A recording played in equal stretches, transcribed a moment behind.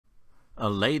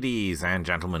Ladies and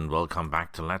gentlemen, welcome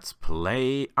back to Let's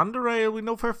Play UnderRail. We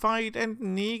know for fight and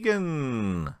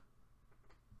Negan.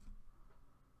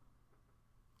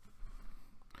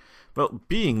 Well,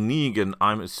 being Negan,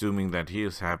 I'm assuming that he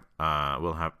will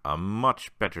have a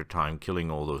much better time killing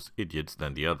all those idiots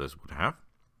than the others would have.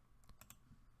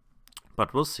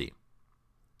 But we'll see.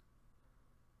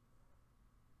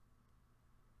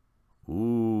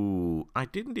 Ooh, I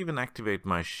didn't even activate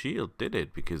my shield, did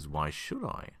it? Because why should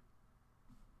I?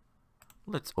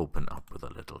 Let's open up with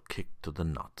a little kick to the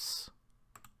nuts.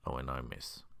 Oh, and I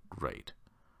miss. Great.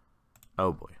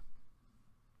 Oh boy.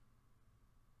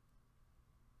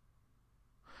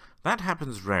 That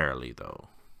happens rarely, though.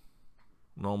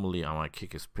 Normally, my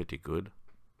kick is pretty good.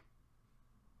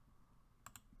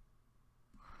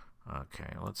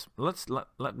 Okay,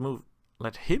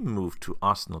 let him move to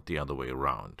us, not the other way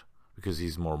around, because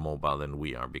he's more mobile than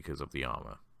we are because of the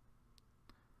armor.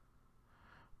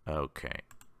 Okay.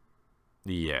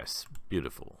 Yes,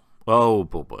 beautiful. Oh,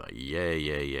 boy.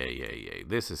 Yay.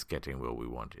 This is getting where we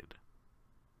wanted.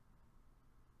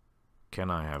 Can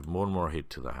I have one more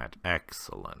hit to the head?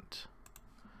 Excellent.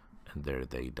 And there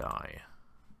they die.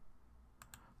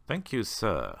 Thank you,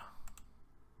 sir.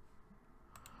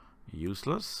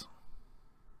 Useless.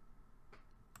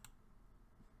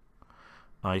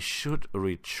 I should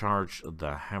recharge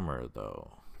the hammer,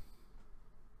 though.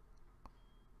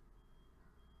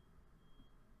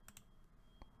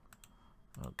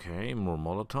 Okay, more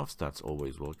Molotovs, that's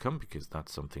always welcome, because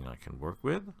that's something I can work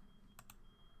with.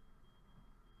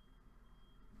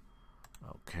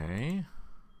 Okay.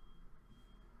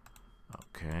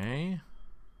 Okay.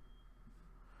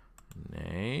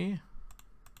 Nay.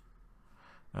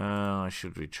 I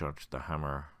should recharge the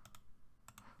hammer.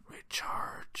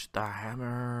 Recharge the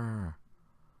hammer!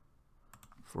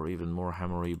 For even more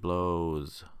hammery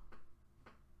blows.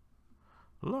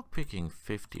 Lockpicking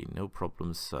 50, no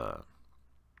problem, sir.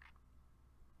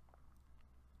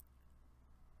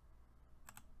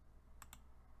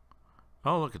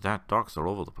 Oh, look at that. Dogs are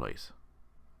all over the place.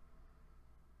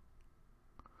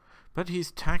 But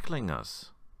he's tackling us.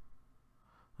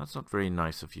 That's not very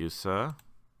nice of you, sir.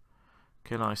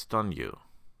 Can I stun you?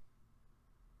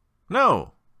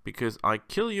 No! Because I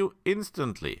kill you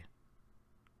instantly.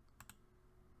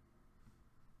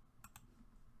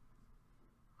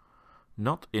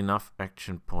 Not enough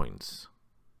action points.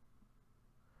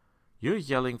 You're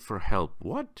yelling for help.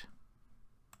 What?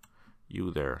 You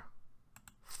there.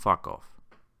 Fuck off.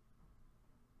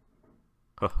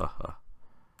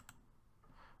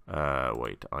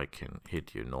 Wait, I can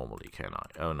hit you normally, can I?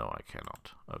 Oh no, I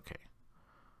cannot. Okay.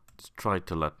 Let's try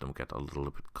to let them get a little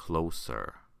bit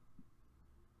closer.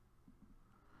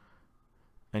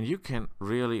 And you can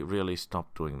really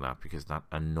stop doing that, because that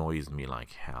annoys me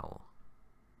like hell.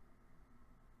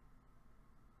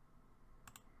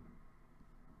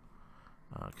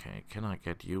 Okay, can I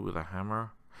get you with a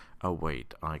hammer? Oh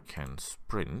wait, I can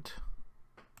sprint.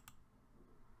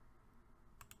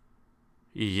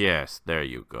 Yes, there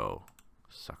you go,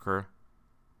 sucker.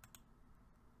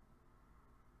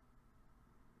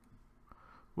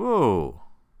 Whoa!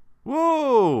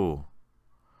 Whoa!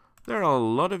 There are a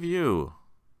lot of you.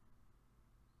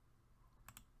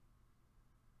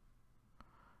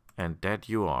 And dead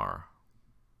you are.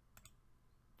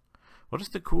 What is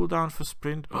the cooldown for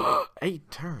sprint?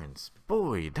 8 turns.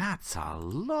 Boy, that's a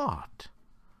lot.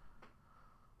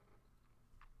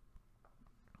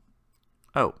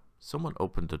 Oh, someone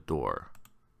opened the door.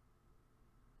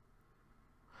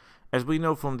 As we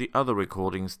know from the other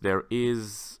recordings, there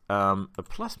is a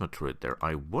plasma turret there.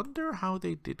 I wonder how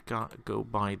they did go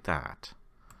by that.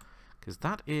 Because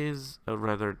that is a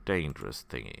rather dangerous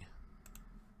thingy.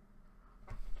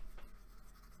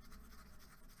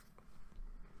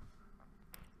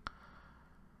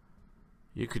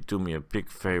 You could do me a big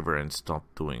favor and stop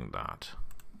doing that.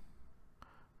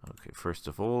 Okay, first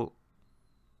of all...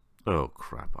 Oh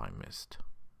crap, I missed.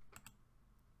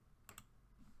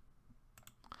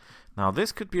 Now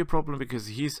this could be a problem because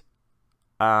he's,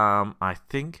 I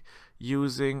think,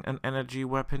 using an energy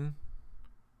weapon.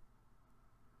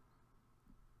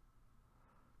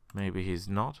 Maybe he's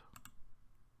not.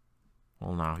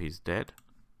 Well, now he's dead.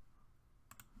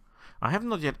 I have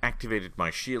not yet activated my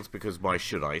shields because why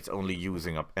should I? It's only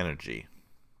using up energy.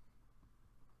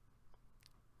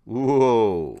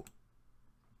 Whoa!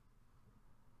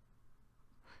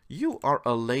 You are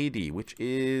a lady, which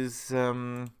is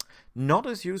not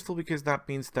as useful because that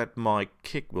means that my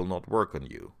kick will not work on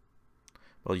you.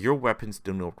 Well, your weapons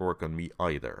do not work on me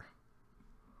either.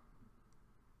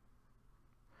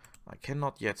 I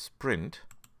cannot yet sprint.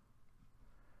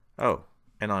 Oh,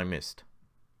 and I missed.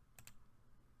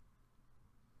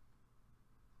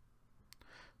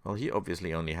 Well, he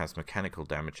obviously only has mechanical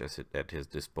damage at his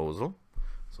disposal,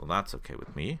 so that's okay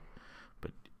with me.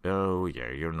 But, oh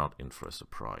yeah, you're not in for a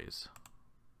surprise.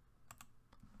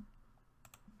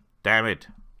 Damn it!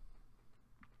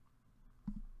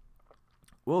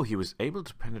 Whoa, he was able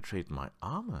to penetrate my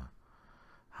armor.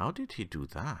 How did he do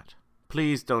that?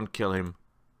 Please don't kill him.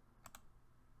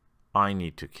 I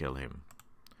need to kill him.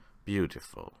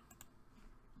 Beautiful.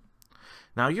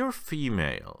 Now you're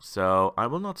female, so I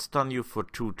will not stun you for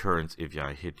 2 turns if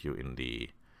I hit you in the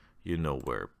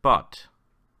you-know-where. But,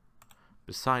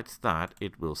 besides that,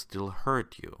 it will still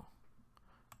hurt you.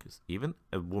 Because even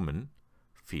a woman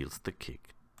feels the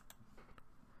kick.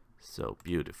 So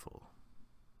beautiful.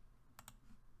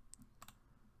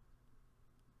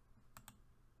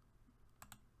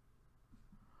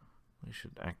 We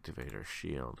should activate our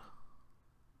shield.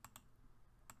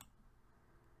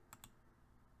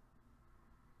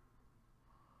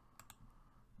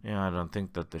 Yeah, I don't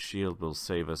think that the shield will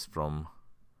save us from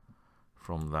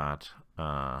that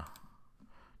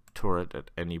turret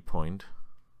at any point.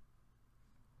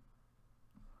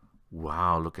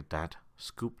 Wow, look at that.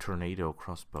 Scoop Tornado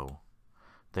crossbow.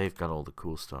 They've got all the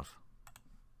cool stuff.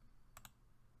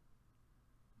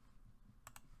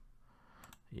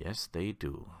 Yes, they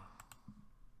do.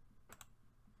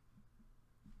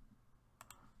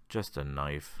 Just a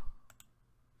knife.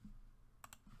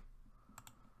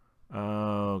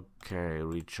 Okay,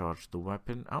 recharge the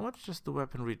weapon. How much does the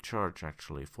weapon recharge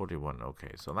actually? 41.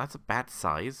 Okay, so that's a bad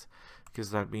size,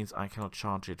 because that means I cannot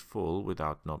charge it full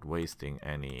without not wasting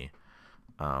any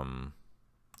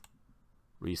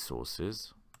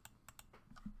resources.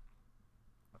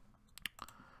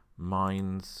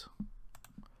 Mines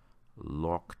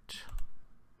locked.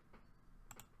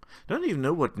 I don't even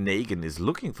know what Negan is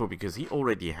looking for, because he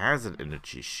already has an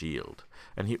energy shield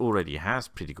and he already has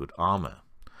pretty good armor.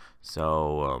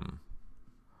 So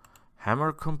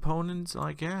hammer components,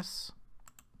 I guess.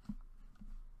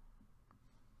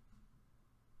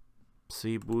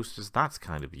 Sea boosters, that's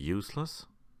kind of useless.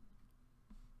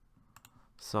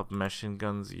 Submachine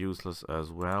guns, useless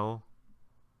as well.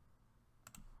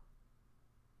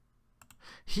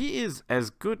 He is as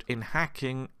good in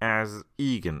hacking as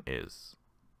Negan is.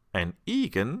 And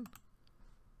Negan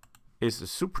is a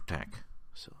super tech.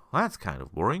 So that's kind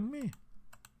of worrying me.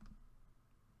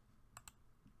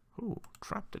 Ooh,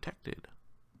 trap detected.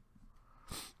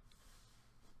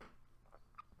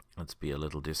 Let's be a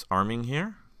little disarming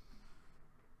here.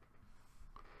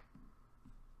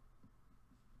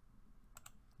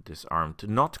 Disarmed.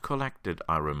 Not collected,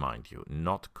 I remind you.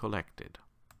 Not collected.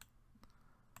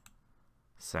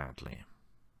 Sadly.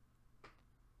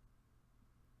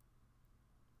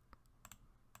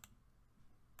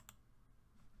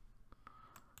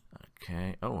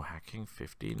 Okay. Oh, hacking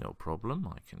 50, no problem.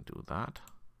 I can do that.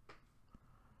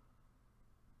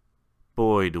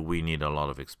 Boy, do we need a lot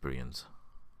of experience.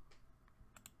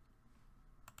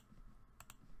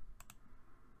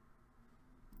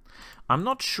 I'm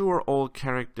not sure all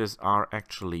characters are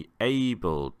actually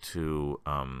able to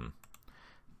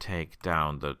take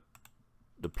down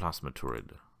the plasma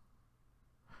turret.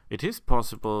 It is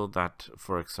possible that,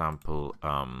 for example,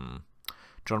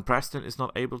 John Preston is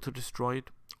not able to destroy it,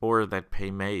 or that Pei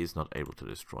Mei is not able to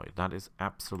destroy it. That is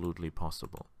absolutely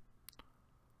possible.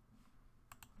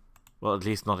 Well, at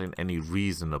least not in any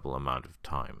reasonable amount of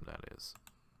time, that is.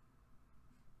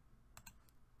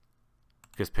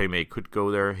 Because Pei Mei could go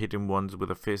there, hit him once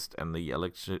with a fist and the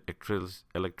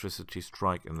electricity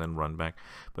strike and then run back.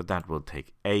 But that will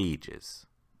take ages.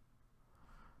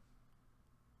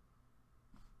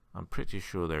 I'm pretty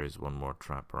sure there is one more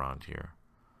trap around here.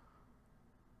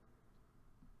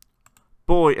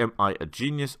 Boy, am I a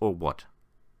genius or what?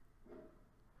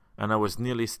 And I was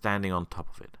nearly standing on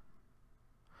top of it.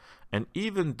 And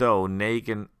even though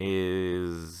Negan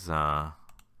is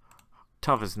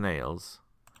tough as nails,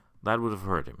 that would have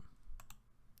hurt him.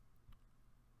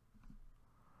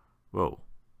 Whoa.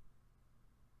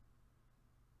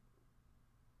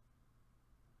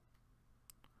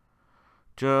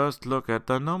 Just look at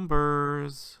the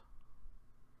numbers.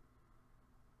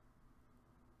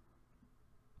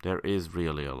 There is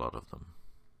really a lot of them.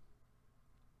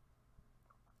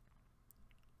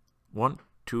 1,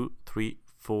 2, 3,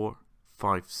 4,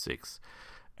 5, 6.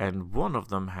 And one of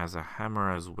them has a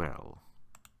hammer as well.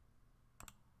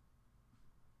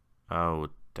 Oh,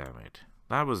 damn it.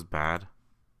 That was bad.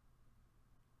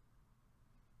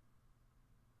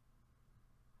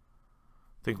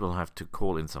 I think we'll have to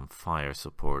call in some fire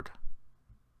support.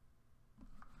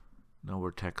 Now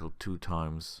we're tackled 2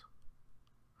 times.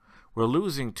 We're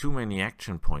losing too many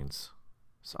action points,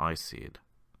 as I see it.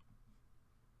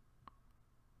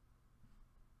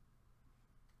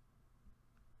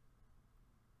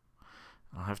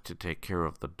 I'll have to take care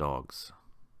of the dogs.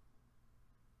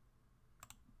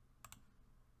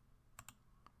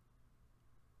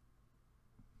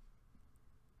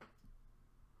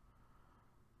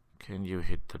 Can you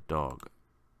hit the dog?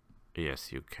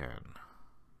 Yes, you can.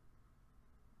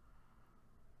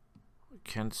 We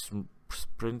can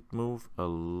sprint move a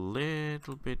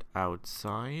little bit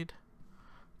outside.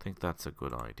 I think that's a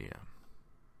good idea.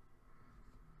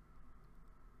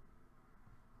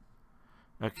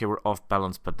 Okay, we're off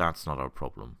balance, but that's not our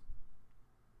problem.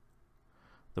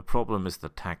 The problem is the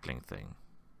tackling thing.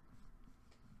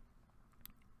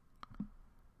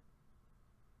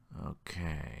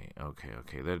 Okay,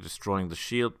 okay. They're destroying the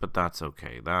shield, but that's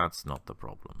okay. That's not the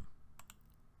problem.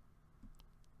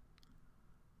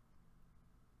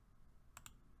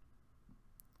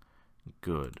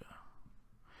 Good.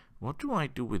 What do I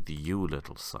do with you,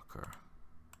 little sucker?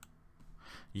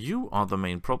 You are the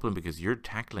main problem because you're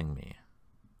tackling me.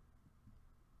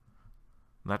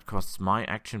 That costs my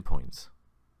action points.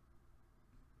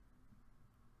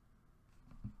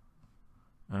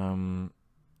 How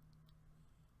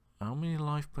many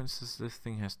life points does this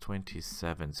thing? Has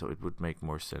 27, so it would make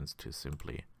more sense to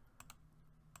simply...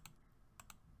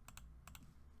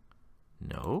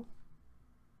 No?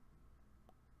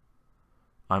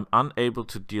 I'm unable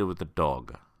to deal with the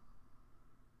dog.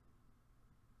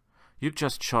 You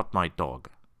just shot my dog.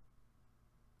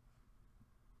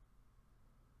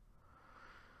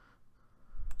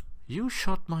 You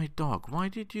shot my dog. Why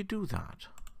did you do that?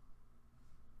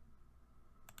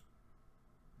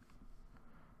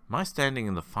 Am I standing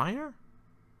in the fire?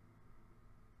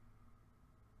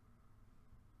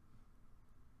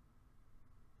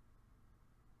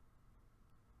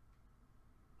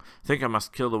 I think I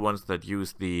must kill the ones that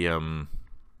use the well,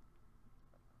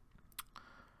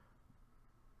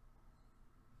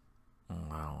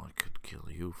 I could kill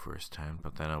you firsthand,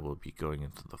 but then I will be going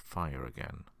into the fire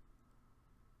again.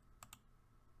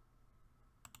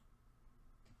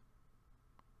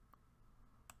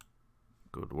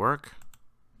 Good work.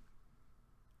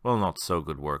 Well, not so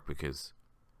good work because...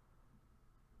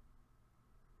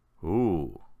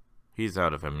 Ooh, he's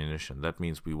out of ammunition. That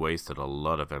means we wasted a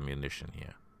lot of ammunition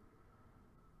here.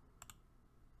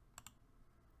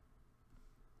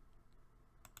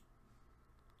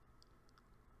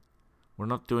 We're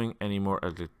not doing any more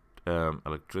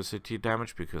electricity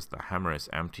damage because the hammer is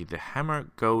empty. The hammer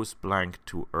goes blank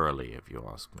too early, if you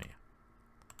ask me.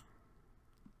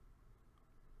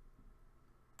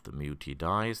 The mutie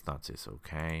dies, that is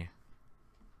okay.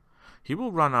 He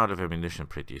will run out of ammunition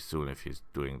pretty soon if he's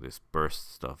doing this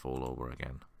burst stuff all over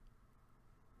again.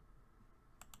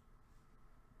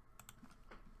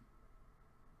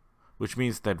 Which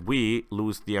means that we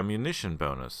lose the ammunition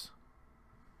bonus.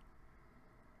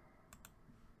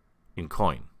 In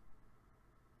coin.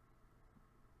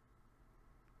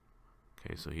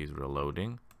 Okay, so he's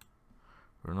reloading.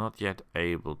 We're not yet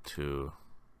able to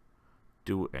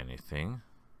do anything.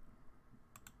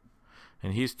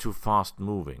 And he's too fast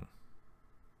moving.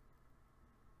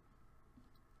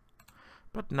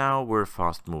 But now we're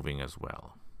fast moving as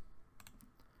well.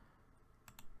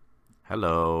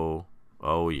 Hello.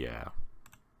 Oh yeah.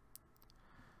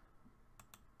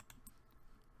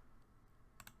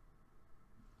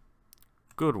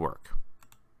 Good work.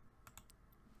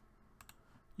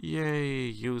 Yay,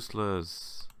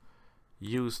 useless.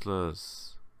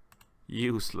 Useless.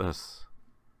 Useless.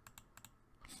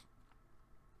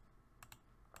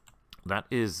 That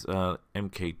is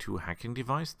MK2 hacking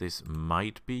device. This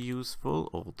might be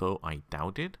useful, although I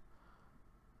doubt it.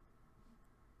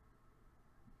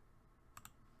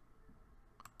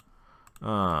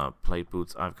 Plate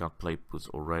boots. I've got plate boots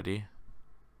already.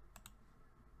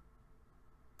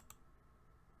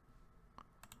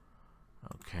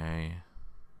 Okay.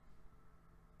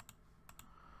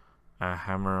 A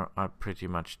hammer. I pretty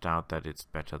much doubt that it's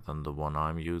better than the one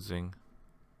I'm using.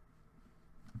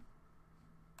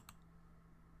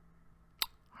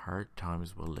 Hard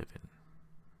times we're living.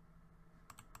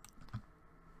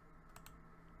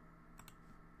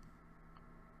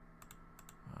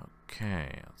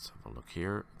 Okay, let's have a look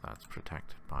here. That's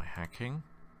protected by hacking.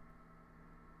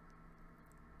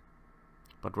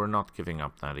 But we're not giving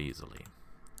up that easily.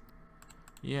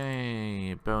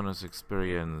 Yay, bonus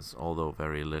experience, although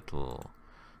very little.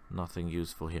 Nothing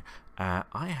useful here.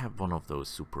 I have one of those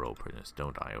super openers,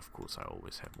 don't I? Of course, I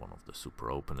always have one of the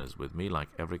super openers with me, like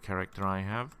every character I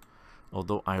have.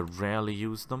 Although I rarely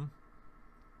use them.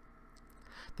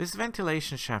 This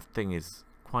ventilation shaft thing is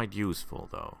quite useful,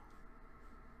 though.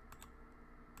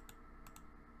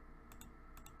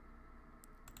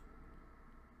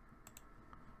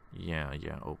 Yeah,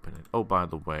 open it. Oh, by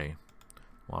the way,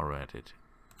 while we're at it.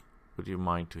 Would you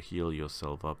mind to heal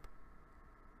yourself up?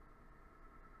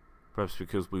 Perhaps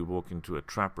because we walk into a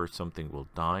trap or something will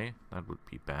die. That would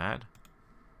be bad.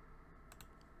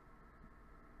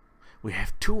 We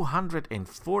have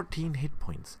 214 hit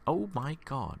points. Oh my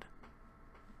god.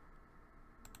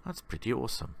 That's pretty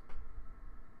awesome.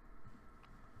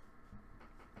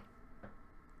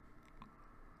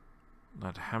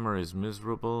 That hammer is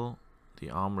miserable. The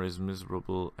armor is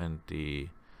miserable. And the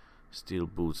steel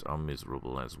boots are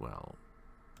miserable as well.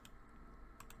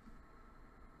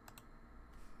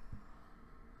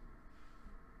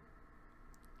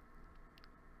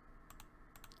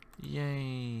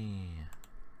 Yay.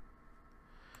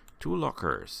 2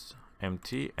 lockers.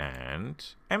 Empty and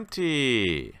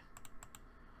empty.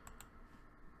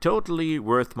 Totally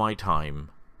worth my time.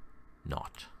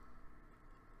 Not.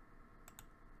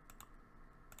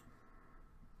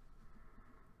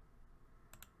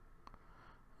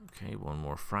 Okay, one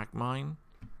more frag mine.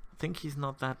 I think he's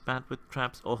not that bad with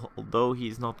traps, although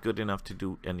he's not good enough to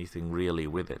do anything really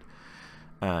with it.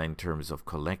 In terms of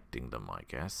collecting them, I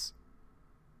guess.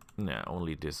 No,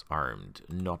 only disarmed,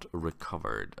 not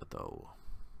recovered, though.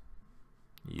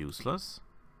 Useless.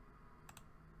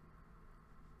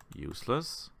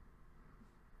 Useless.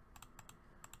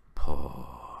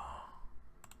 Oh.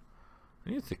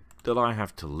 Do you think that I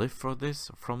have to live for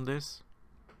this, from this?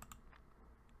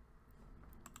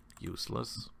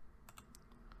 Useless.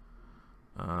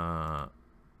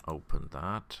 Open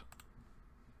that.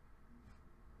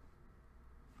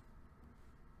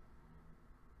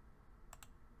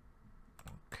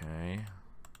 Okay.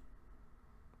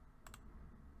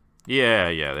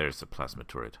 Yeah, there's a plasma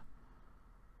turret.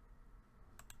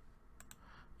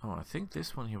 Oh, I think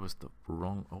this one here was the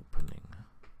wrong opening.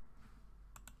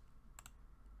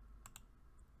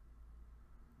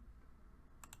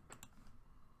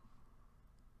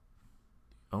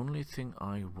 The only thing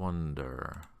I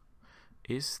wonder,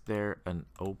 is there an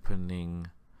opening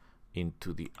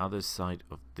into the other side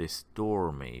of this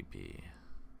door maybe?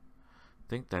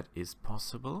 Think that is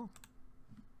possible?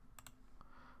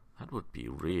 That would be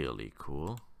really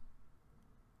cool.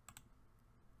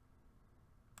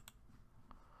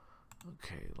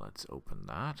 Okay, let's open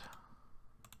that.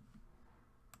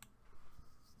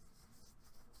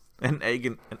 And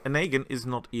Negan is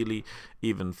not really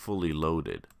even fully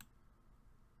loaded.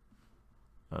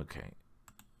 Okay.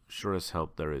 Sure as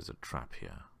help there is a trap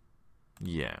here.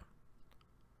 Yeah.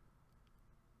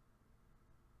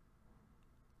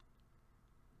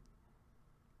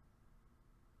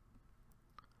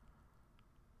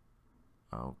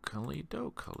 Okey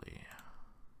dokey.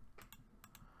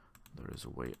 There is a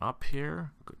way up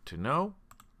here. Good to know.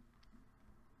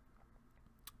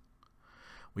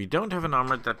 We don't have an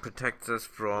armor that protects us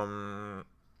from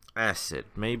acid.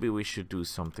 Maybe we should do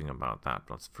something about that.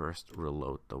 Let's first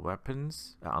reload the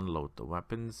weapons, unload the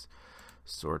weapons,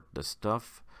 sort the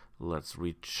stuff. Let's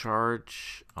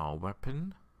recharge our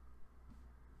weapon.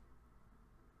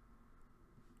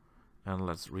 And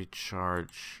let's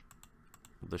recharge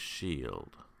the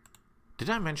shield. Did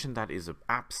I mention that is an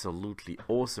absolutely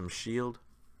awesome shield?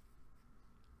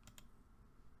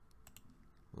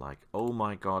 Like, oh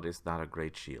my god, is that a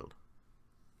great shield.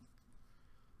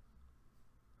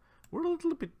 We're a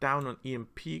little bit down on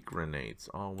EMP grenades,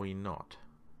 are we not?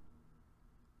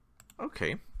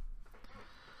 Okay.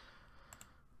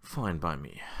 Fine by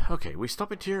me. Okay, we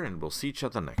stop it here and we'll see each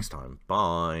other next time.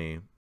 Bye.